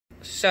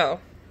So,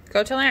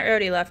 Go Tell Aunt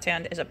Rhody left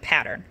hand is a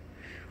pattern.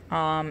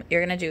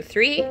 You're gonna do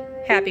 3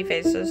 happy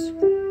faces,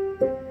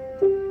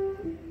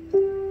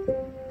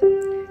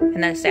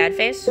 and then a sad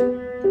face,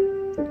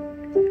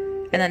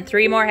 and then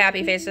 3 more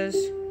happy faces,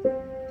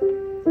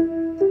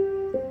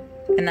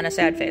 and then a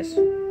sad face.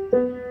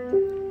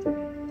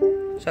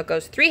 So it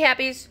goes 3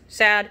 happies,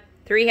 sad,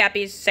 3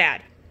 happies,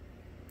 sad.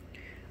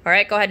 All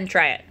right, go ahead and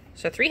try it.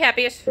 So 3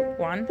 happies,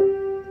 1,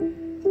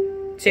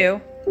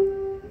 2,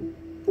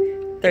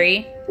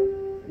 3,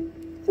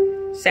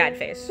 sad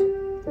face.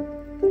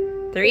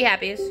 3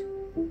 happies,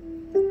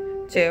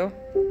 2,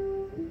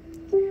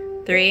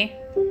 3,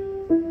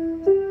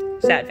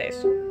 sad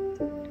face.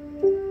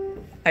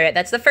 All right,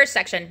 that's the first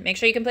section. Make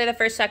sure you can play the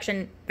first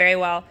section very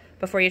well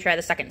before you try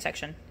the second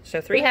section. So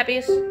 3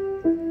 happies,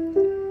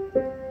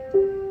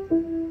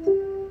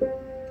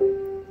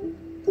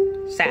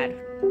 sad.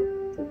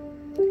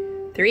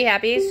 3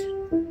 happies,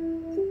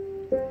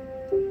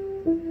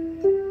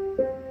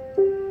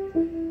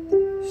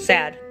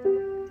 sad.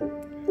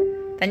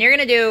 Then you're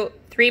gonna do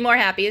 3 more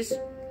happies.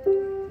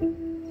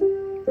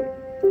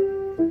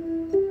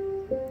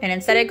 And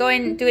instead of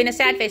doing a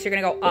sad face, you're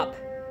gonna go up.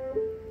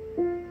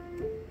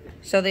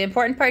 So the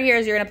important part here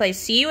is you're gonna play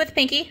C with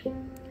pinky,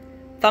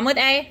 thumb with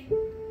A,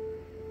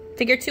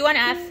 figure 2 on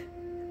F,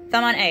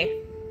 thumb on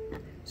A.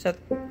 So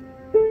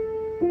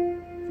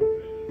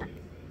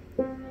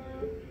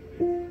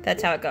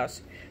that's how it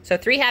goes. So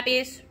 3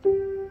 happies,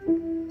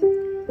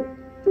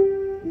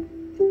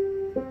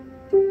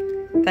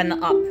 then the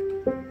up.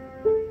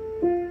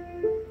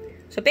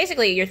 So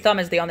basically your thumb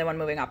is the only one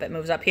moving up. It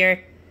moves up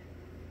here.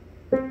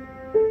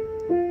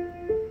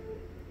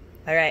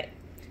 All right,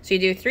 so you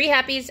do 3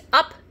 happies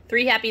up,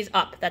 3 happies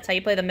up. That's how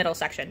you play the middle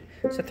section.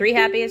 So 3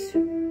 happies,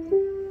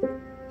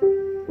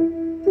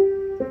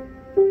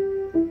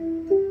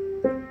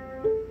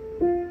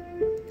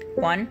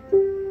 one,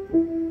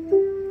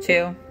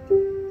 2,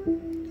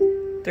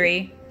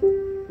 3,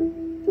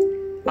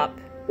 up.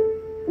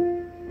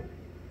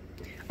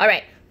 All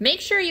right, make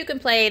sure you can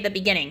play the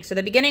beginning. So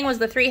the beginning was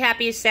the 3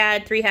 happies,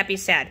 sad, 3 happies,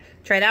 sad.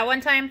 Try that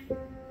one time.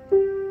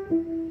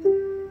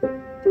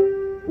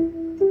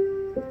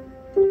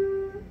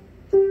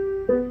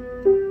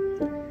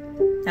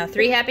 Now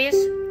 3 happies.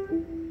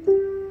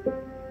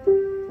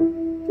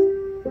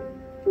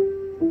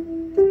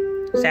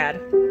 Sad.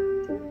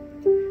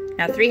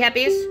 Now 3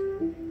 happies.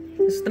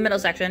 This is the middle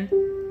section.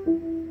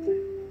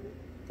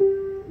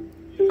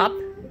 Up.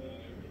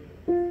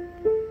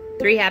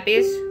 3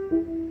 happies.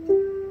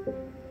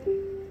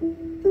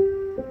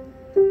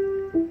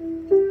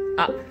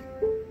 Up.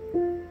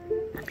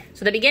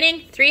 So the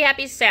beginning, 3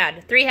 happies,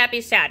 sad, 3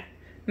 happies, sad.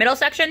 Middle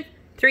section,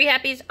 3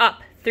 happies,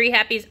 up, 3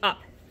 happies,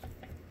 up.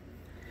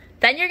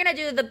 Then you're gonna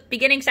do the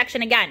beginning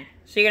section again.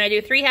 So you're gonna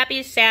do 3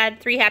 happies,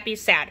 sad, 3 happies,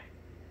 sad.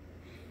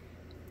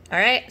 All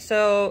right,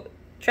 so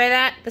try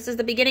that. This is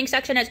the beginning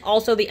section, it's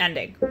also the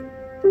ending.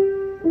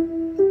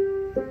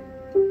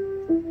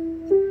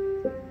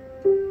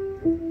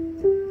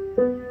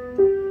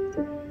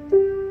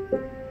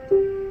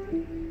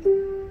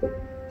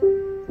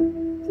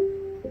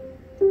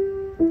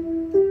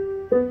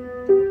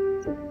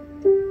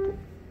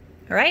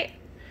 All right,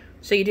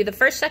 so you do the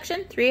first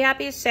section, 3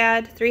 happies,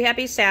 sad, 3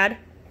 happies, sad.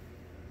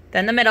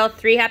 Then the middle,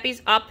 3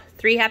 happies, up,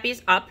 3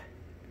 happies, up.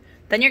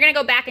 Then you're gonna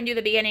go back and do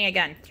the beginning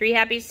again. 3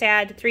 happies,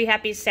 sad, 3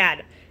 happies,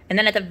 sad. And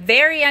then at the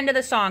very end of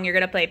the song, you're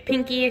gonna play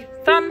pinky,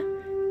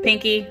 thumb,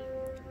 pinky.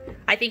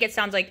 I think it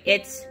sounds like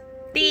it's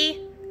the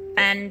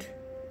end.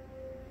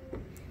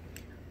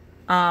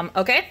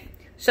 Okay,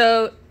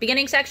 so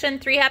beginning section,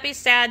 3 happies,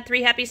 sad,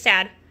 3 happies,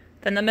 sad.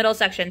 Then the middle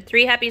section,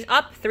 3 happies,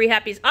 up, 3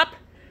 happies, up.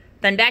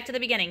 Then back to the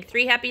beginning,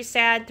 3 happies,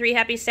 sad, 3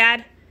 happies,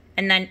 sad.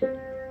 And then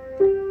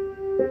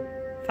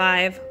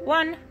 5,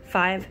 1,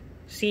 5,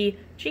 C,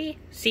 G,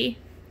 C.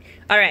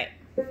 All right.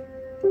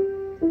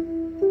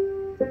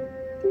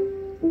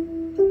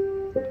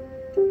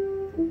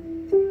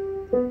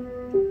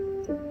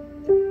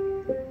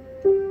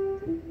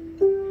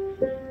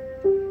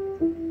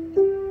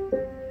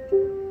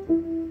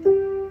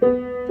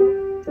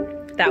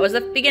 That was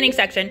the beginning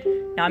section.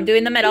 Now I'm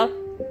doing the middle.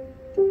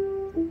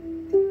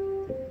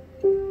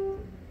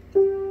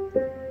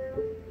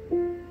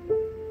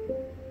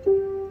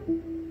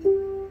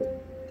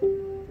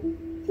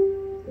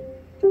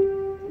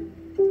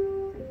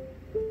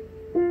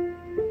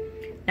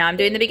 Now I'm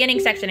doing the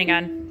beginning section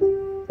again.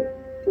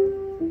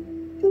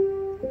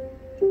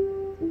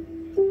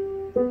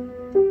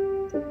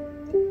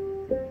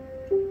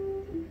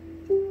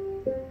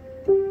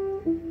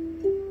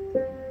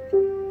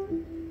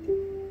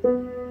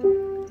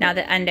 Now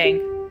the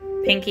ending.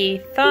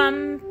 Pinky,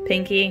 thumb,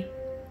 pinky.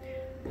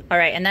 All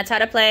right, and that's how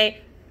to play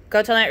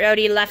Go Tell Aunt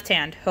Rhody left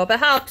hand. Hope it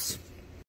helps.